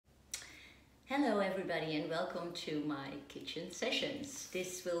Hello everybody and welcome to my kitchen sessions.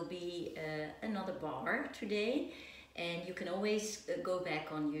 This will be another bar today, and you can always go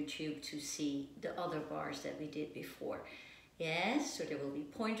back on YouTube to see the other bars that we did before. Yes, so there will be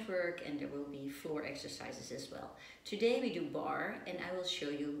point work and there will be floor exercises as well. Today we do bar and I will show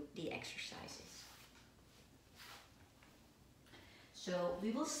you the exercises. So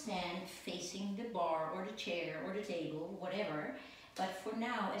we will stand facing the bar or the chair or the table, whatever. But for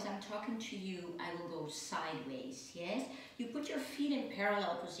now, as I'm talking to you, I will go sideways, yes? You put your feet in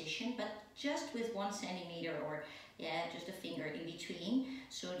parallel position, but just with 1 centimeter or, just a finger in between,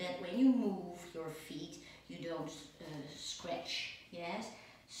 so that when you move your feet, you don't scratch, yes?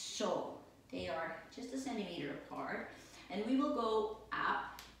 So, they are just 1 centimeter apart, and we will go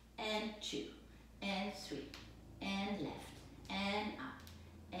up and 2, and 3, and left, and up,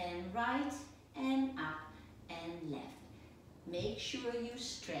 and right, and up, and left. Make sure you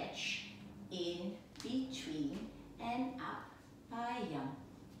stretch in between and up. Paya,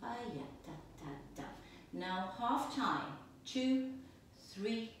 paya, da, da, da. Now half time. 2,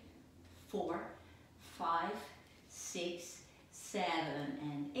 3, 4, 5, 6, 7,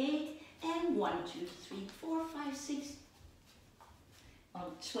 and 8. And 1, 2, 3, 4, 5, 6.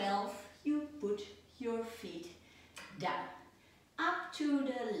 On 12, you put your feet down. Up to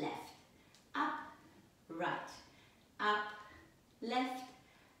the left. Up, right. Up, left,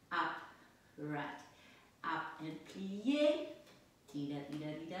 up, right, up and plie,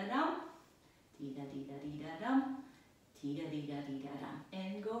 tida-dida-dida-dum, tida-dida-dida-dum, tida-dida-dida-dum,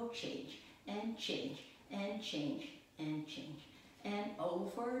 and go change, and change, and change, and change, and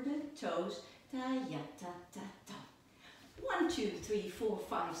over the toes, ta-ya-ta-ta-ta. 1, 2, 3, 4,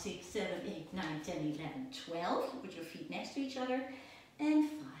 5, 6, 7, 8, 9, 10, 11, 12, put your feet next to each other, and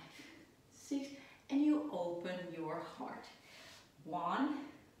 5, 6, and you open your heart. 1,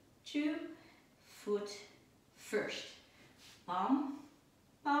 2, foot first. Bum,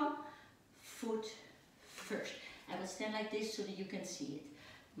 bum, foot first. I will stand like this so that you can see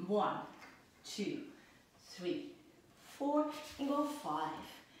it. 1, 2, 3, 4, and go 5,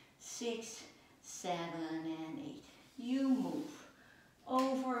 6, 7, and 8. You move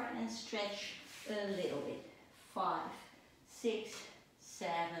over and stretch a little bit. 5, 6, 7,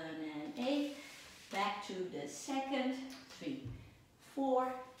 and 8. Back to the second. 3,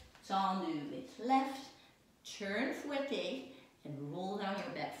 4, tendu with left, turn fouetté and roll down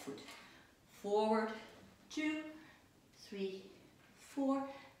your back foot. Forward, 2, 3, 4,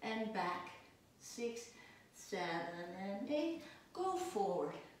 and back, 6, 7, and 8. Go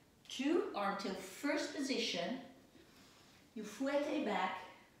forward, 2, arm till first position. You fouetté back,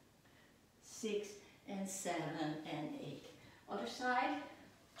 6, and 7, and 8. Other side,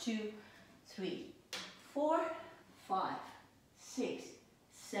 2, 3, 4, 5, 6,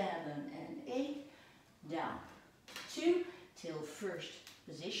 7, and 8, down. 2, till first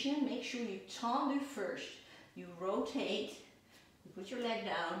position. Make sure you tendu first. You rotate, you put your leg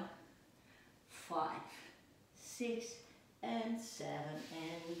down. 5, 6, and 7,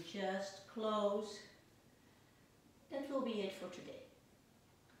 and just close. That will be it for today.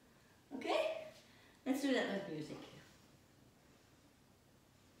 Okay? Let's do that with music.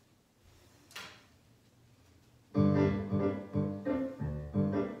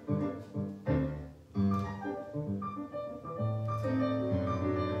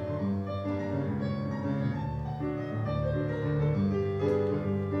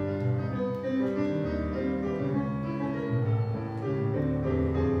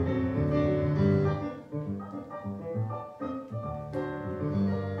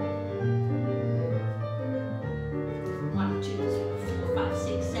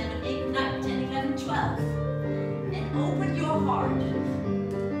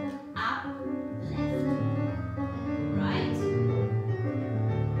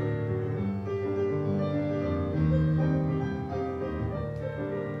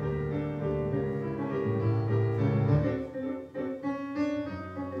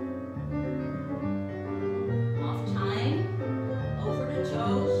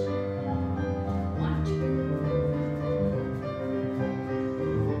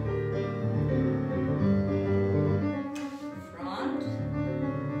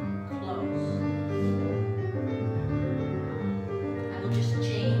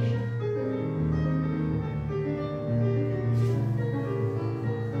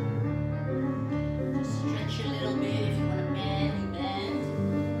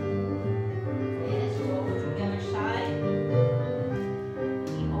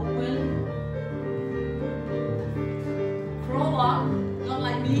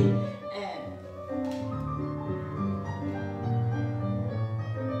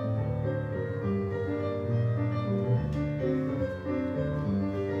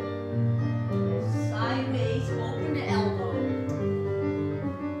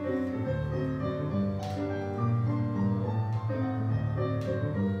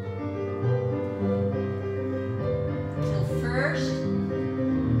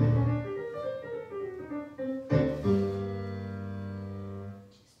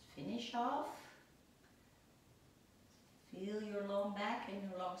 having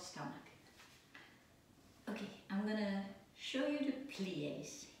a long stomach. Okay, I'm gonna show you the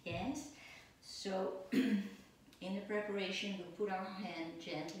pliés, yes? So, in the preparation, we put our hand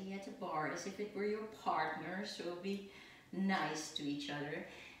gently at the bar as if it were your partner, so be nice to each other,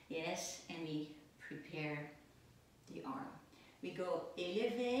 yes? And we prepare the arm. We go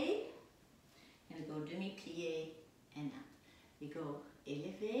élevé, and we go demi-plié and up. We go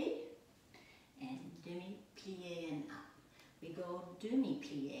élevé and demi-plié and up. We go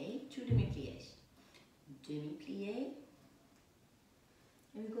demi-plié, 2 demi-pliés. Demi-plié,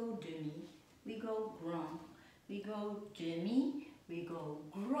 and we go demi, we go grand, we go demi, we go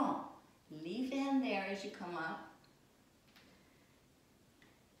grand. Leave the hand there as you come up,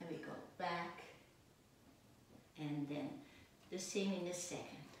 and we go back, and then the same in the second.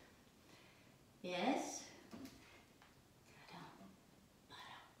 Yes?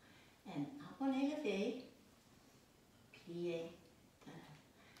 And up on élevé, plié,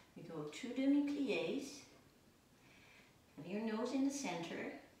 we go 2 demi-pliés, have your nose in the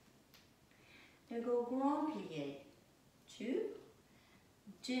center, and go grand plié, 2,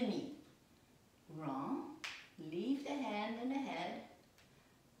 demi, grand, leave the hand and the head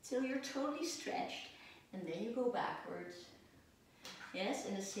till you're totally stretched, and then you go backwards, yes,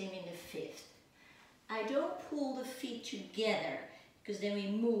 and the same in the fifth. I don't pull the feet together, because then we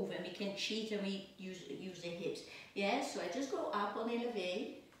move and we can cheat and we use the hips. Yes, so I just go up on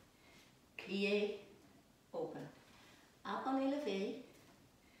élevé, plié, open. Up on élevé,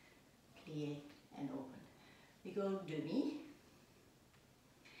 plié, and open. We go demi,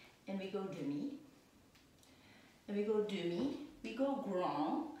 and we go demi, and we go demi, we go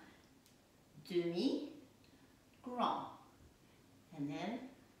grand, demi, grand, and then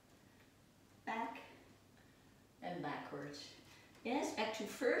back and backwards. Yes, back to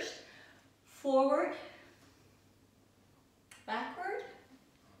first, forward, backward,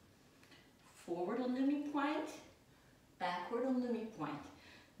 forward on demi-point, backward on demi-point.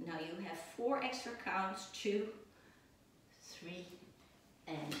 Now you have 4 extra counts, 2, 3,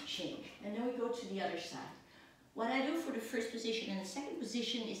 and change. And then we go to the other side. What I do for the first position and the second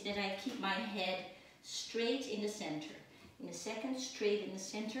position is that I keep my head straight in the center. In the second, straight in the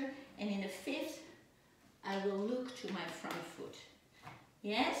center, and in the fifth, I will look to my front foot.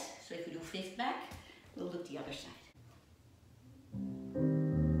 Yes, so if we do fifth back, we'll look the other side.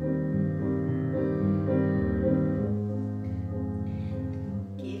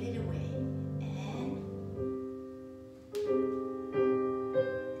 Give it away,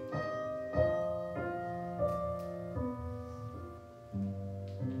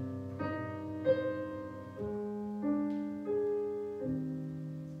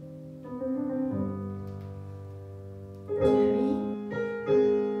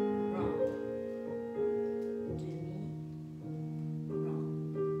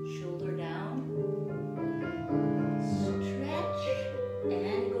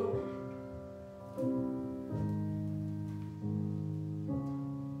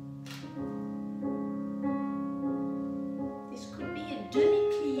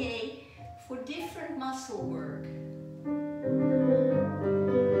 and muscle work.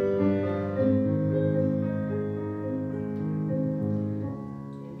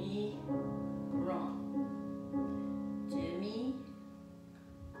 Demi, grand. Demi,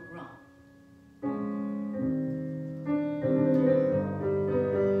 grand.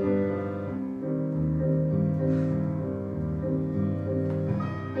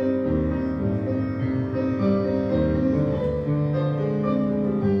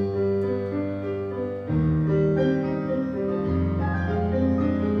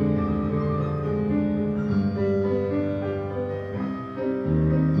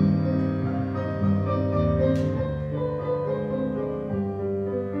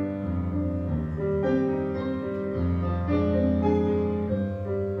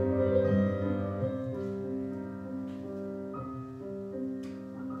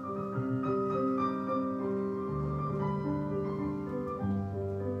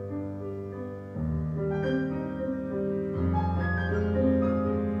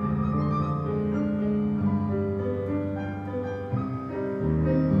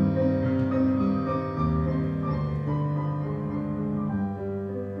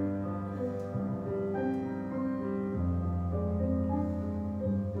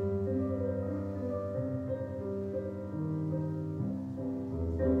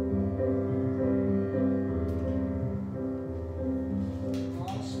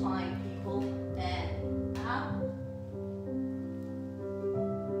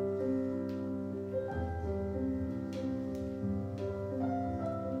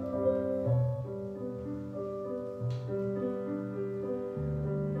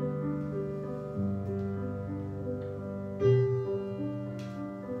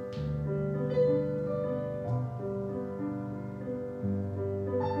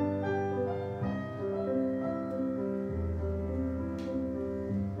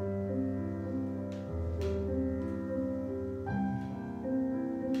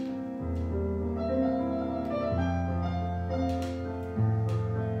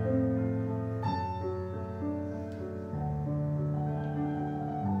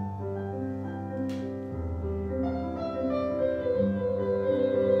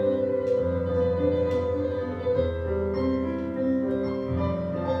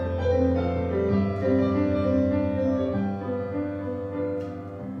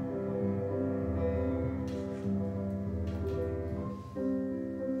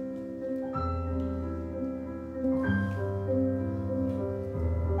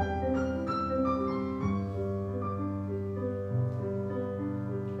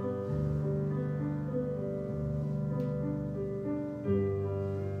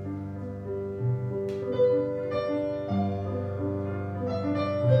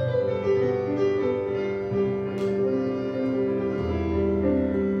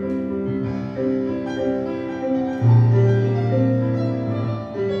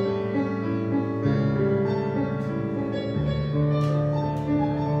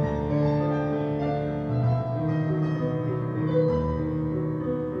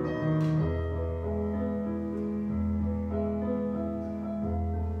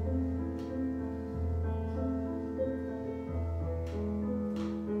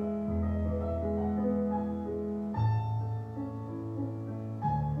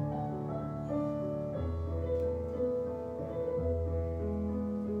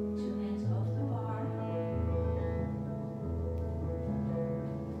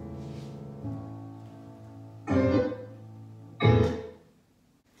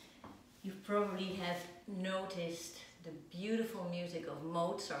 probably have noticed the beautiful music of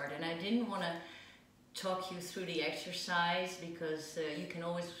Mozart, and I didn't want to talk you through the exercise because you can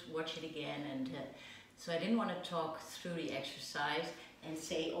always watch it again, and so I didn't want to talk through the exercise and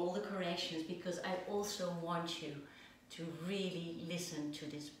say all the corrections, because I also want you to really listen to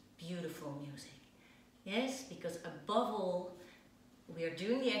this beautiful music. Yes, because above all, we are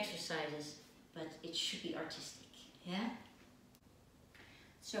doing the exercises, but it should be artistic, yeah?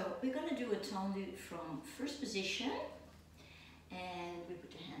 So we're going to do a tendu from first position, and we put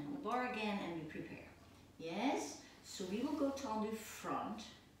the hand on the bar again and we prepare. Yes, so we will go tendu front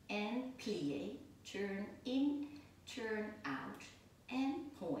and plie, turn in, turn out, and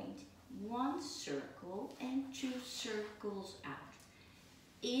point. 1 circle and 2 circles out.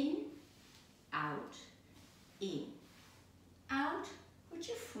 In, out, in, out, put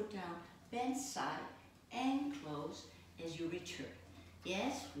your foot down, bend side and close as you return.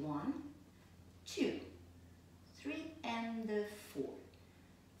 Yes, 1, 2, 3 and 4,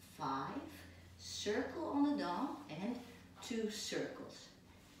 5, circle on the down and 2 circles.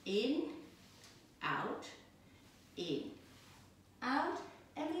 In, out,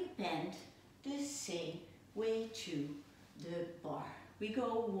 and we bend the same way to the bar. We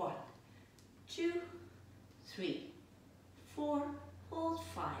go 1, 2, 3, 4, hold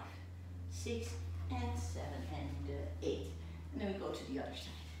 5, 6 and 7 and 8. And then we go to the other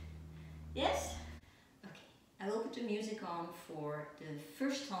side. Yes? Okay, I will put the music on for the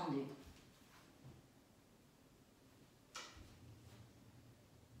first tendu.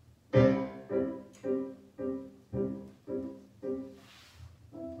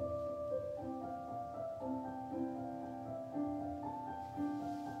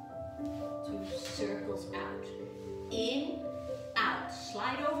 Circles out, in, out,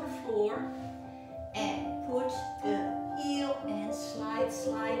 slide over the floor and put the heel and slide,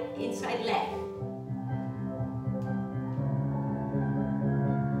 slide inside leg.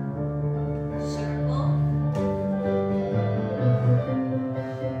 Circle.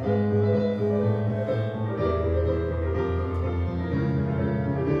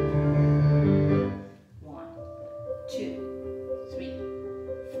 1, 2, 3,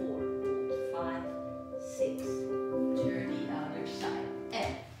 4, 5, 6, turn the other side,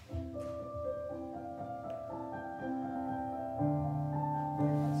 and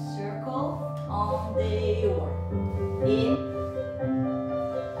circle on the door, in,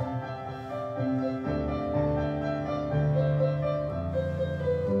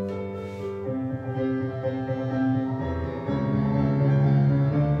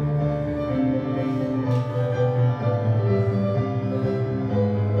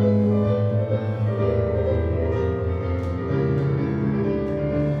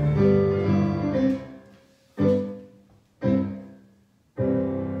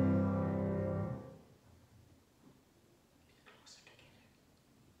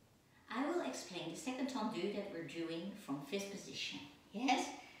 explain the second tendu that we're doing from 5th position. Yes?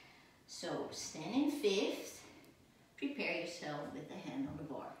 So stand in 5th, prepare yourself with the hand on the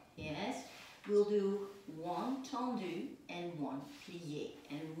bar. Yes? We'll do 1 tendu and 1 plie,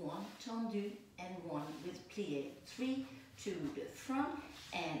 and 1 tendu and 1 with plie. 3 to the front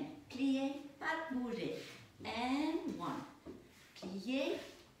and plie, pas bouger, and 1 plie,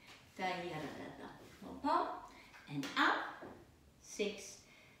 and up, 6,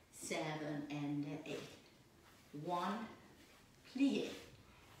 7 and 8. 1 plie,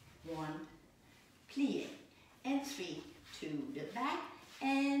 1 plie, and 3 to the back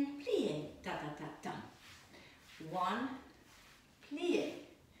and plie, ta ta ta ta. 1 plie,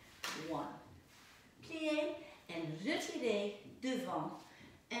 1 plie, and retirer devant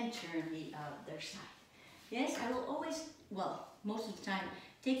and turn the other side. Yes, I will always, well, most of the time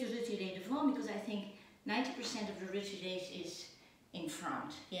take the retirer devant because I think 90% of the retirés is in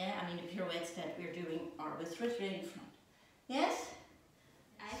front. Yeah, I mean the pirouettes that we're doing are with retiré in front. Yes?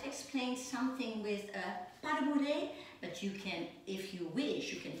 I've explained something with pas de bourrée, but you can, if you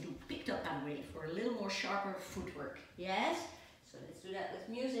wish, you can do picked up pas de bourrée for a little more sharper footwork. Yes? So let's do that with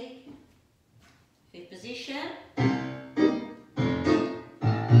music. 5th position. And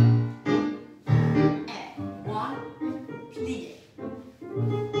 1 plie.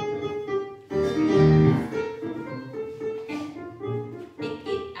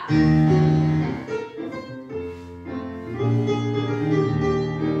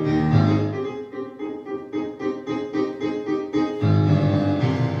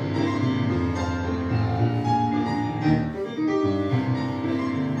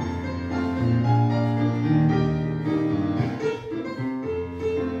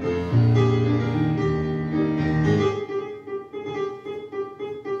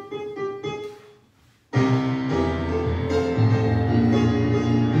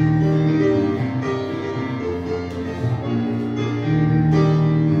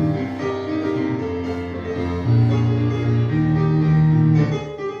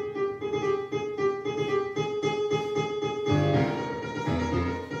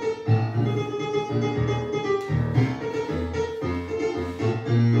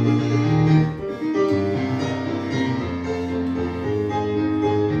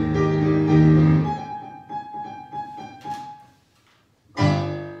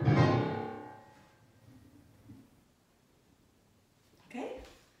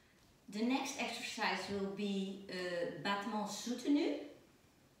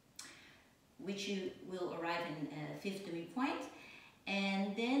 which you will arrive in fifth demi-point.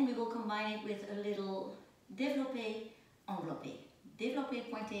 And then we will combine it with a little développé, enveloppé. Développé,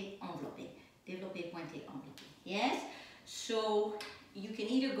 pointé, enveloppé. Développé, pointé, enveloppé. Yes? So you can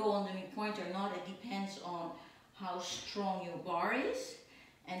either go on demi-point or not. It depends on how strong your bar is.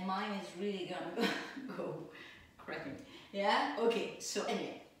 And mine is really gonna go cracking. Yeah? Okay, so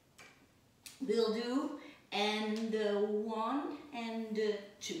anyway. We'll do and 1 and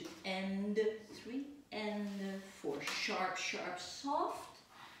 2 and 3 and 4. Sharp, sharp, soft.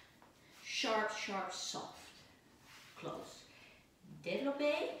 Sharp, sharp, soft. Close.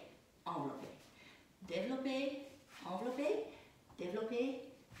 Développé, enveloppé. Développé, enveloppé. Développé,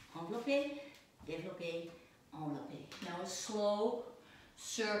 enveloppé. Développé, enveloppé. Now a slow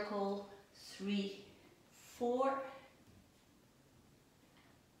circle, 3, 4,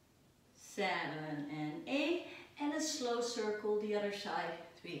 7 and 8, and a slow circle the other side,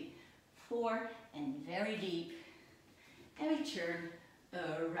 3, 4, and very deep, and we turn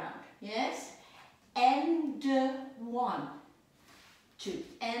around. Yes, and 1, 2,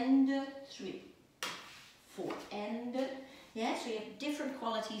 and 3, 4, and yes, we have different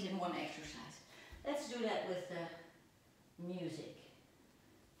qualities in one exercise. Let's do that with the music.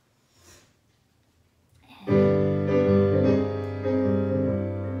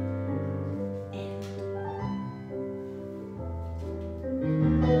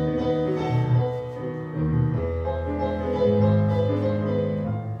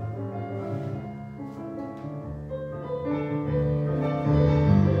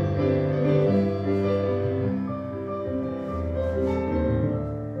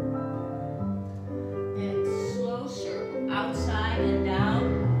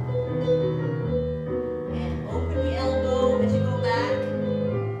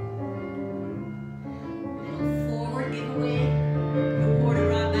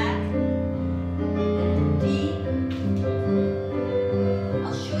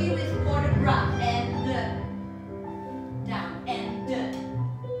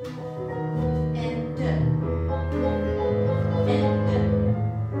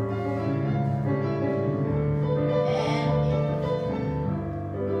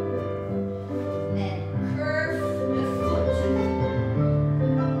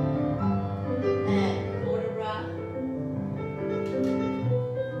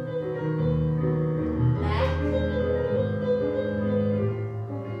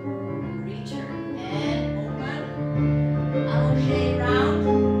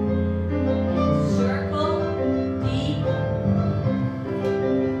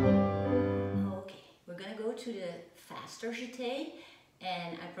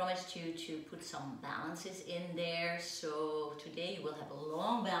 And I promised you to put some balances in there, so today you will have a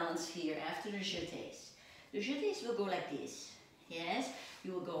long balance here after the jetés. The jetés will go like this, yes?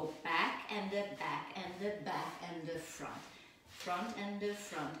 You will go back and the back and the back and the front. Front and the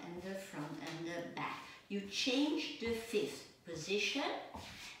front and the front and the back. You change the fifth position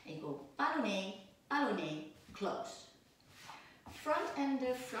and go ballonné, ballonné, close. Front and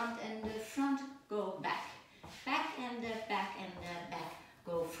the front and the front, go back. Back and the back and the back,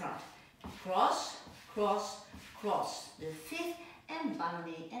 go front. Cross, cross, cross. The fifth and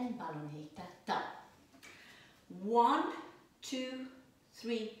ballonné, ta ta. 1, 2,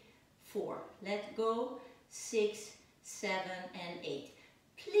 3, 4. Let go. 6, 7 and 8.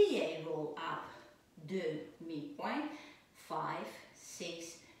 Plié, roll up. Demi-point. 5,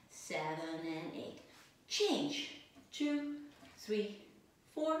 6, 7 and 8. Change. 2, 3,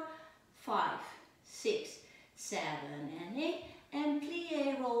 4, 5, 6, 7 and 8, and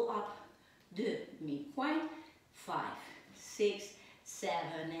plié, roll up, demi-point, 5, 6, 7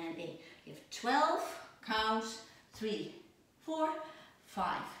 and 8. You have 12 counts, 3, 4,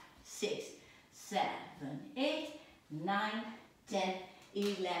 5, 6, 7, 8, 9, 10,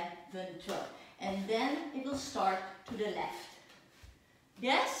 11, 12. And then it will start to the left.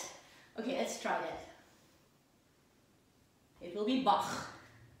 Yes? Okay, let's try that. It will be Bach.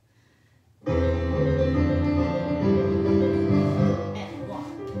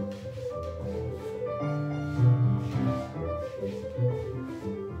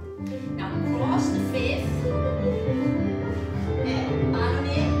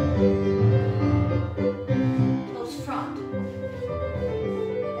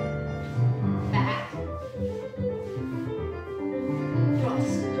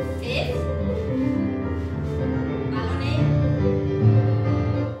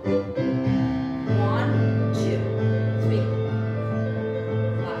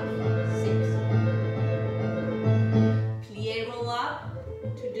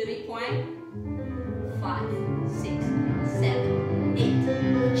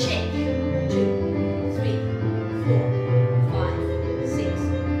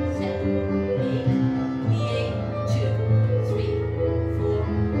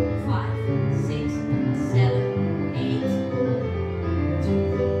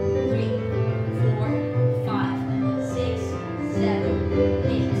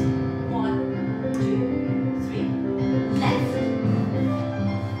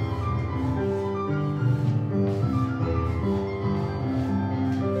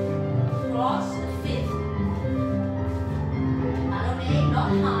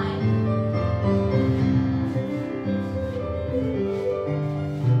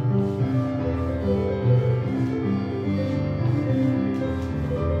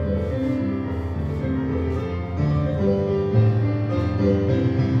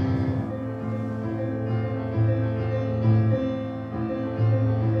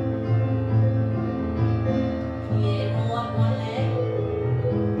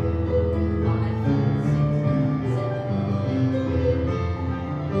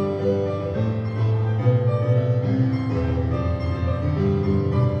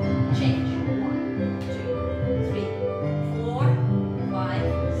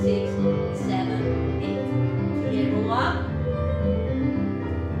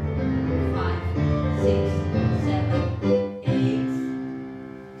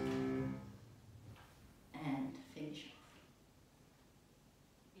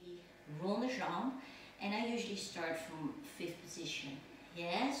 rond de jambe, and I usually start from 5th position.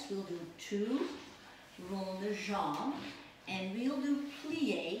 Yes, we'll do 2 rond de jambe, and we'll do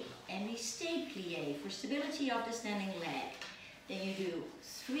plie, and we stay plie for stability of the standing leg. Then you do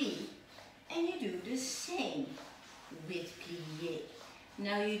 3, and you do the same with plie.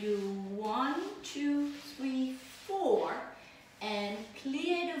 Now you do 1, 2, 3, 4, and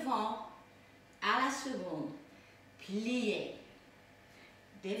plier devant à la seconde, plier,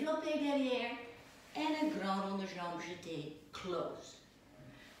 développer derrière, and a grand rond de jambe jeté, close.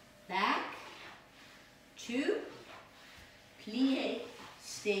 Back, 2, plier,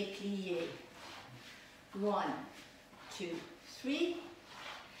 stay plié. 1, 2, 3,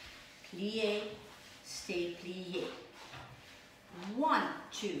 plier, stay plié. 1,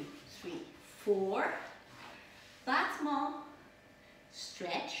 2, 3, 4, battement,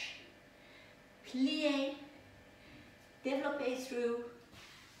 stretch, plier, développer through,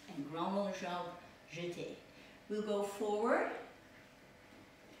 and grand rond de jambe, jeté. We'll go forward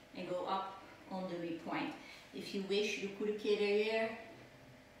and go up on demi-pointe. If you wish, you could pied derrière,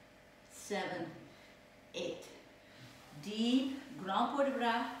 7, 8. Deep, grand port de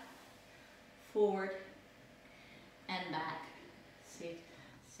bras, forward and back, 6,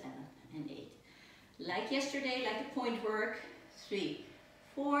 7, and 8. Like yesterday, like the point work, 3,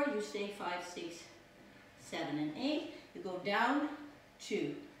 4, you stay 5, 6, 7, and 8. You go down,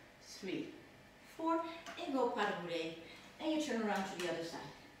 2, 3, 4, and go pas de bourrée, and you turn around to the other side.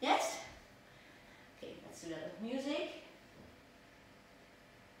 Yes? Okay, let's do that with music.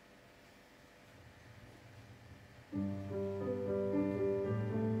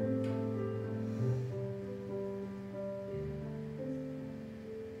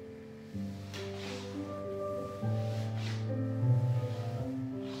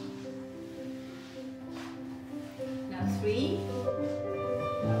 Now 3.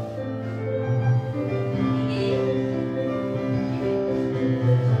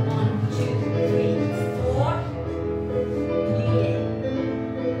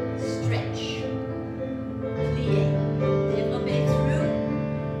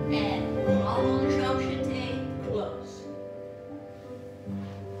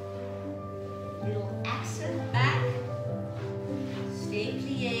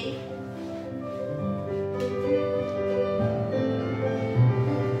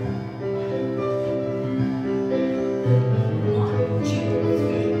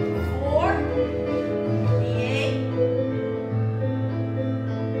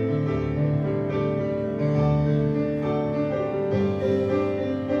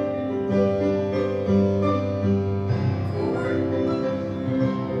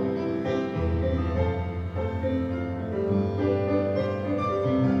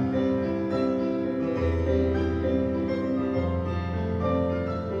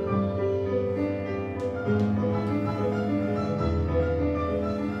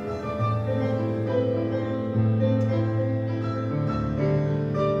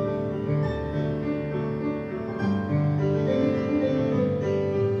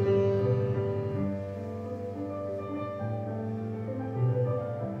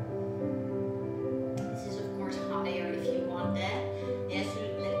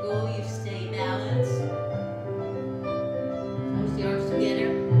 Together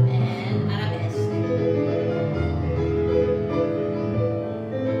and arabesque.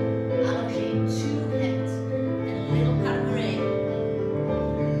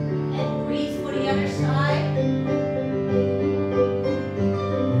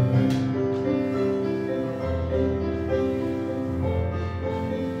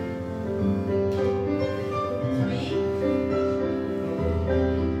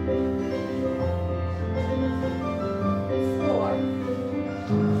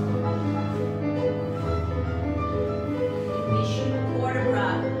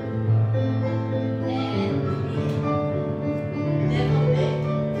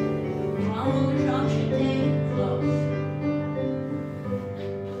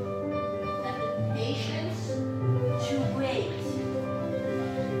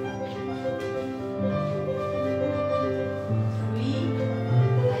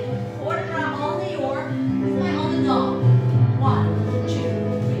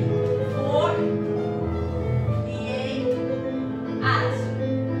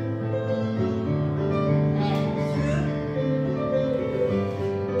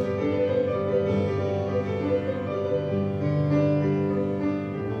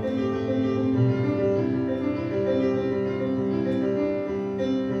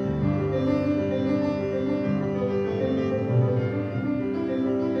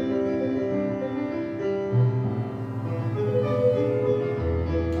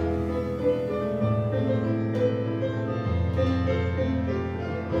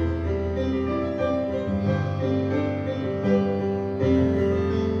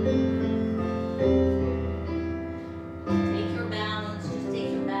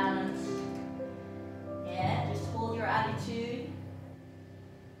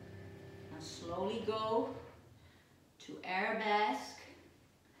 we go to arabesque.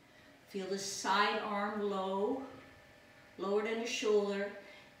 Feel the side arm low, lower than the shoulder,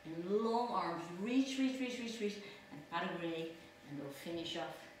 and long arms. Reach, reach, reach, reach, reach, and pas de bourrée, and we'll finish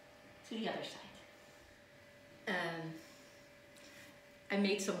off to the other side. I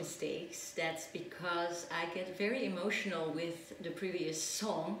made some mistakes. That's because I get very emotional with the previous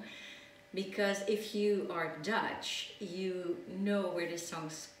song, because if you are Dutch, you know where this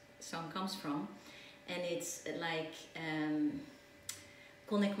song comes from, and it's like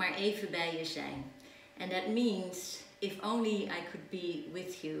kon ik maar even bij je zijn, and that means if only I could be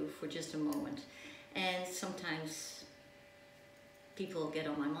with you for just a moment. And sometimes people get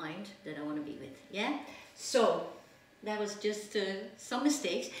on my mind that I want to be with. Yeah, so that was just some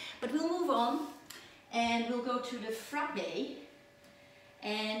mistakes, but we'll move on and we'll go to the frappe.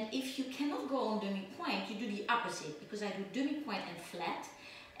 And if you cannot go on demi-pointe, you do the opposite, because I do demi-pointe and flat,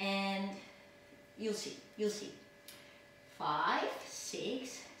 and you'll see, you'll see. 5,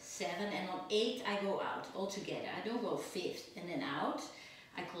 6, 7, and on 8 I go out all together. I don't go 5th and then out.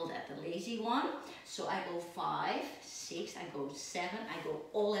 I call that the lazy one. So I go 5, 6, I go 7, I go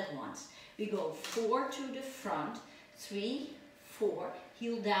all at once. We go 4 to the front, 3, 4,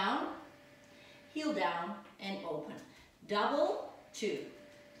 heel down, and open. Double, 2,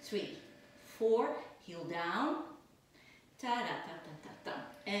 3, 4, heel down, ta-da-ta-ta-ta-ta,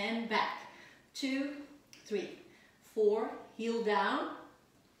 and back. 2, 3, 4, heel down,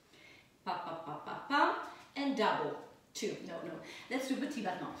 pa-pa-pa-pa-pa, and double. 2, no, let's do petit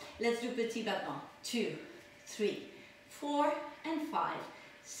battement. Let's do petit battement. 2, 3, 4, and 5,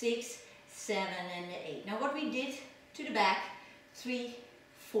 6, 7, and 8. Now what we did to the back, 3,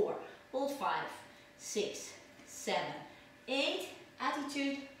 4, hold 5, 6, 7, 8,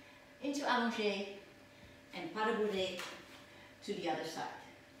 attitude into allongé, and pas de bourrée to the other side.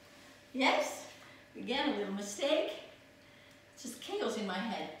 Yes? Again, a little mistake. It's just chaos in my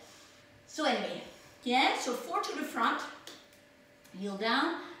head. So anyway, yeah, so 4 to the front, heel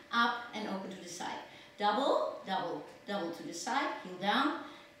down, up and open to the side. Double, double, double to the side, heel down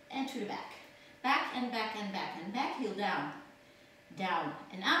and to the back. Back and back and back and back, heel down, down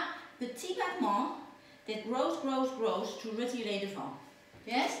and up. Petit battement that grows, grows, grows to retirer devant.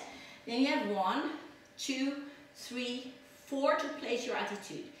 Yes? Then you have 1, 2, 3, 4 to place your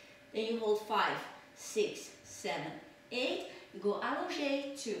attitude. Then you hold 5, 6, 7, 8. You go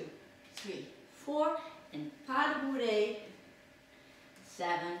allongé, 2, 3, 4, and pas de bourrée,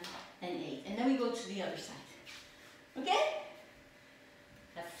 7 and 8. And then we go to the other side. Okay?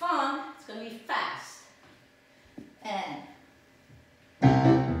 Have fun. It's going to be fast. And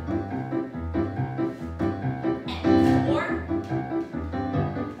 4.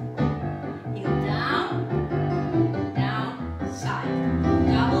 Heel down, down, side.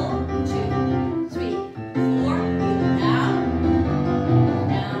 Double, 2, 3, 4. Heel down,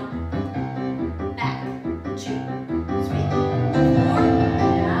 down, back. 2, 3, 4.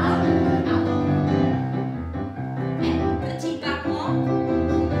 Down, up. And petit battement.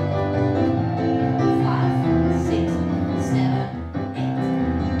 5, 6, 7, 8.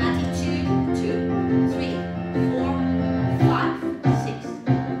 Attitude, 2, 3, 4, 5, 6,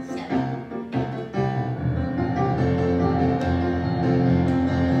 7, 8.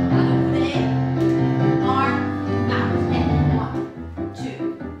 Allongé, arm out, and 1, 2,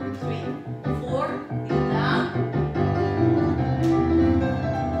 3, 4. Heel down,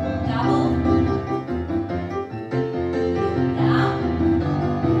 double, heel down,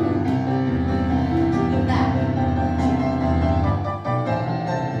 to the back. 2.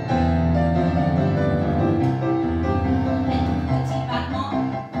 And petit battement.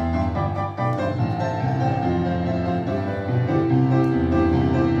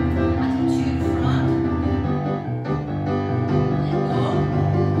 Attitude front. Let go.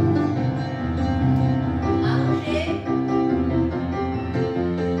 Allongé.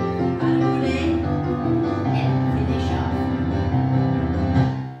 Pas de bourrée. And finish off.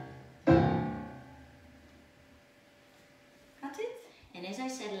 Got it? And as I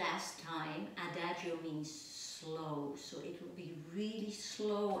said last time, adagio means slow, so it will be really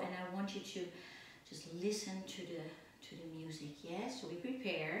slow, and I want you to just listen to the music. Yes, so we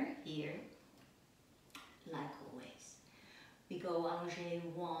prepare here, like always. We go allongé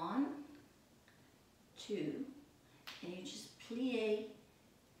 1, 2, and you just plie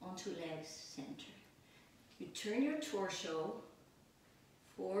on 2 legs center. You turn your torso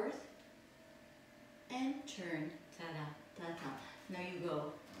forth and turn, ta-da, ta-ta. Now you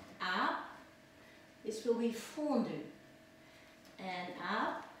go up, this will be fondu, and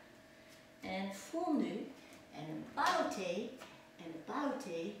up, and fondu, and a balloté, and a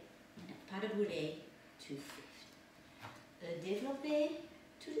balloté, and a pas de bourrée to fifth. A développé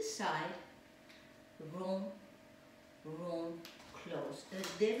to the side, rond, rond, close. A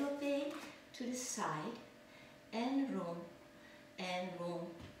développé to the side, and rond,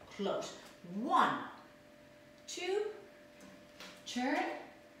 close. 1, 2, turn,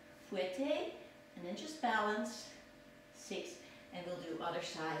 fouetter, and then just balance. 6, and we'll do other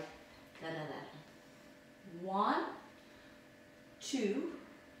side. Da da da. 1, 2,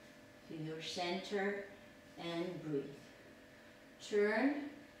 to your center, and breathe. Turn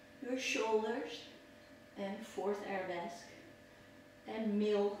your shoulders, and fourth arabesque, and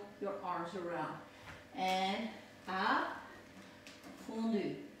mill your arms around. And up,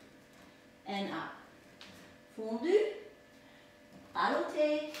 fondu, and up. Fondu,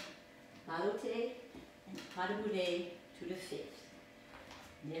 ballotté, ballotté, and pas de bourrée to the fifth.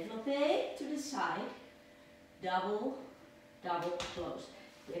 Développé to the side, double, double, close.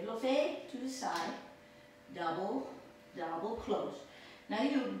 Développé to the side, double, double, close. Now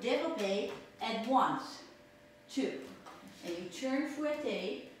you do développé at once, 2. And you turn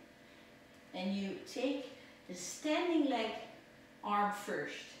fouetter, and you take the standing leg arm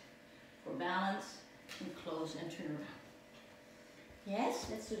first for balance, and close and turn around. Yes,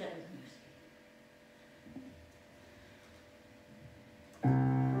 let's do that with music.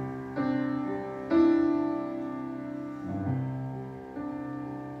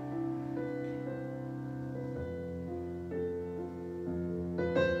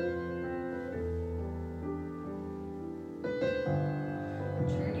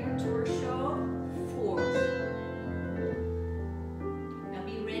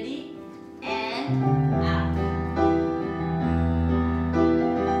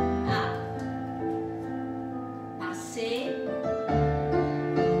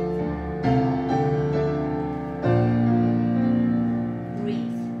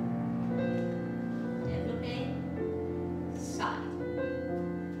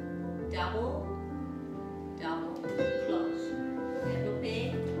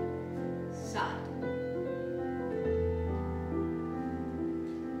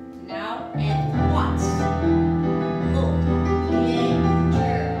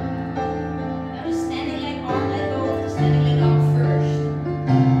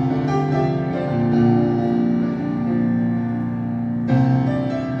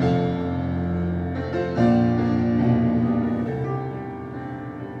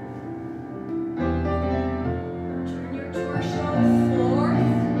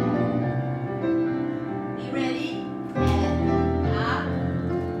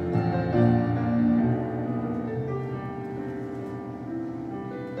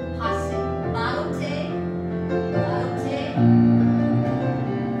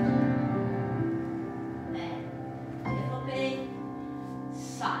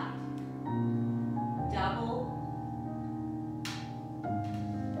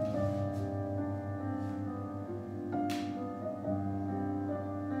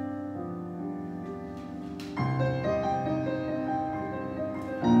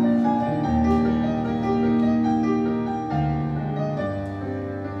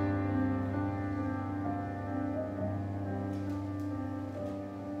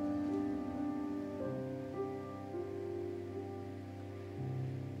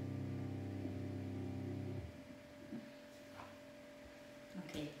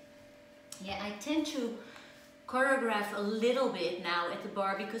 Yeah, I tend to choreograph a little bit now at the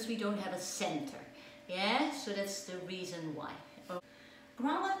bar because we don't have a center. Yeah, so that's the reason why.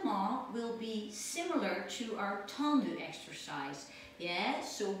 Grand battement will be similar to our tendu exercise. Yeah,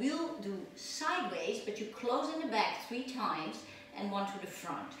 so we'll do sideways, but you close in the back 3 times and 1 to the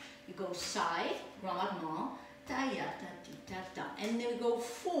front. You go side, grand battement, ta ya ta ti ta ta, and then we go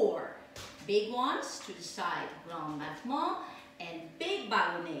 4 big ones to the side, grand battement, and big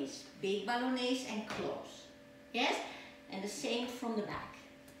ballonnaise and close. Yes, and the same from the back.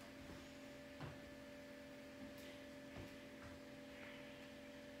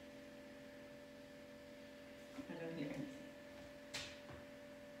 I don't hear anything.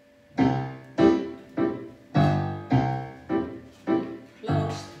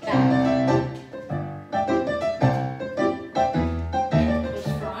 Close back. And close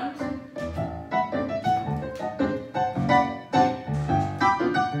front.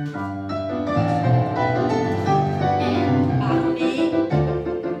 And ballonnaise.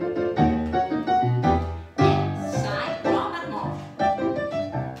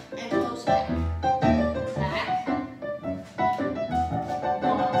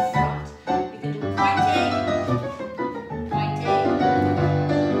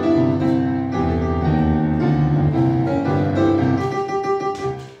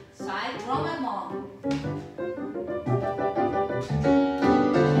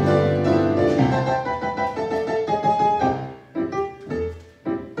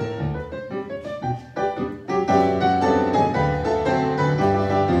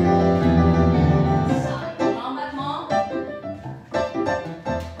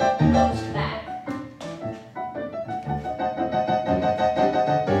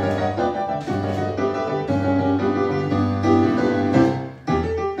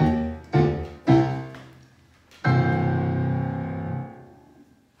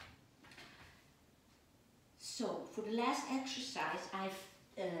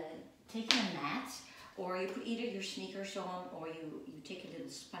 taking a mat, or you put either your sneakers on, or you take a little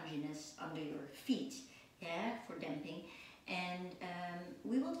sponginess under your feet, yeah, for damping. And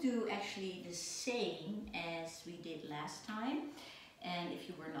we will do actually the same as we did last time. And if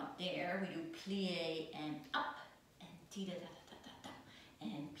you were not there, we do plie and up, and ti-da-da-da-da-da,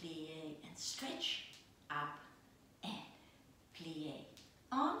 and plie and stretch, up, and plie,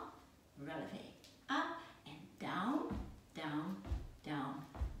 on, releve, up, and down, down, down,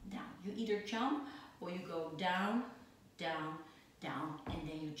 down. You either jump, or you go down, down, down, and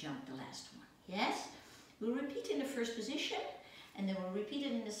then you jump the last one. Yes? We'll repeat in the first position, and then we'll repeat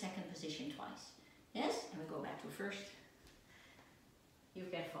it in the second position twice. Yes? And we go back to first. You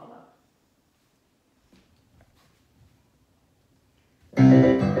can follow.